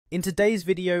In today's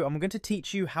video, I'm going to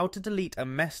teach you how to delete a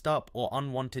messed up or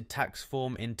unwanted tax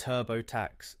form in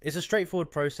Turbotax. It's a straightforward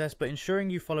process, but ensuring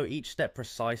you follow each step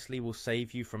precisely will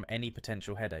save you from any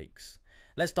potential headaches.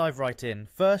 Let's dive right in.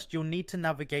 First, you'll need to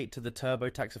navigate to the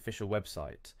Turbotax official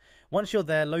website. Once you're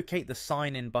there, locate the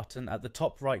Sign In button at the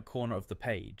top right corner of the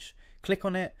page. Click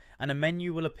on it, and a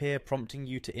menu will appear prompting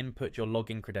you to input your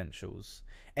login credentials.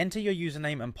 Enter your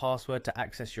username and password to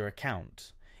access your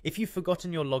account. If you've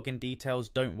forgotten your login details,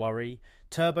 don't worry.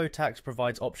 Turbotax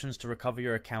provides options to recover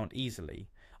your account easily.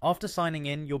 After signing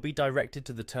in, you'll be directed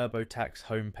to the Turbotax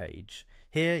homepage.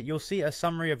 Here, you'll see a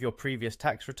summary of your previous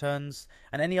tax returns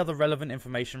and any other relevant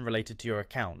information related to your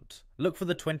account. Look for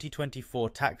the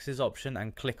 2024 taxes option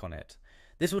and click on it.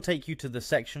 This will take you to the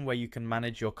section where you can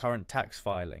manage your current tax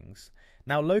filings.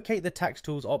 Now locate the Tax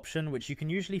Tools option, which you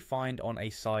can usually find on a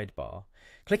sidebar.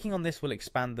 Clicking on this will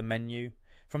expand the menu.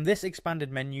 From this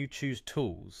expanded menu, choose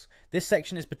Tools. This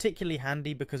section is particularly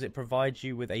handy because it provides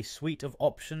you with a suite of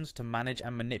options to manage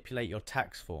and manipulate your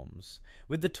tax forms.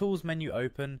 With the Tools menu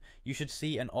open, you should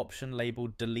see an option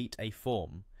labeled Delete a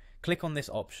Form. Click on this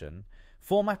option.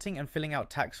 Formatting and filling out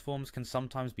tax forms can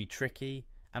sometimes be tricky,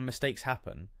 and mistakes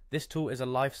happen. This tool is a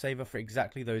lifesaver for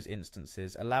exactly those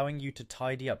instances, allowing you to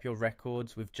tidy up your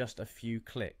records with just a few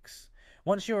clicks.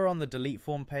 Once you are on the Delete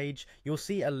Form page, you'll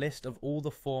see a list of all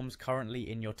the forms currently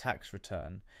in your tax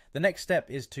return. The next step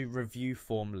is to Review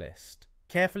Form List.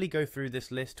 Carefully go through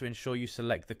this list to ensure you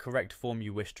select the correct form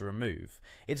you wish to remove.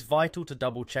 It's vital to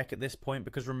double check at this point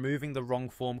because removing the wrong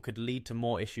form could lead to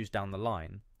more issues down the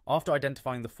line. After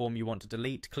identifying the form you want to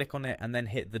delete, click on it and then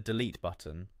hit the Delete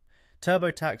button.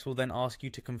 Turbotax will then ask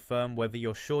you to confirm whether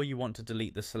you're sure you want to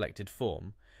delete the selected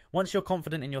form. Once you're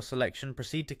confident in your selection,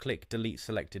 proceed to click Delete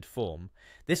Selected Form.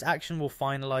 This action will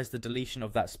finalize the deletion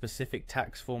of that specific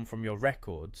tax form from your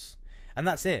records. And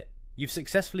that's it. You've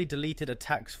successfully deleted a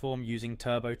tax form using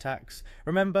Turbotax.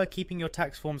 Remember, keeping your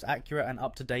tax forms accurate and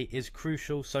up to date is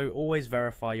crucial, so always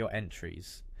verify your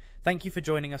entries. Thank you for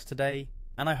joining us today,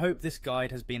 and I hope this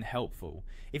guide has been helpful.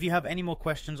 If you have any more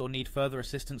questions or need further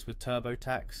assistance with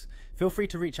Turbotax, feel free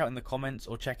to reach out in the comments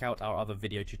or check out our other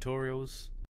video tutorials.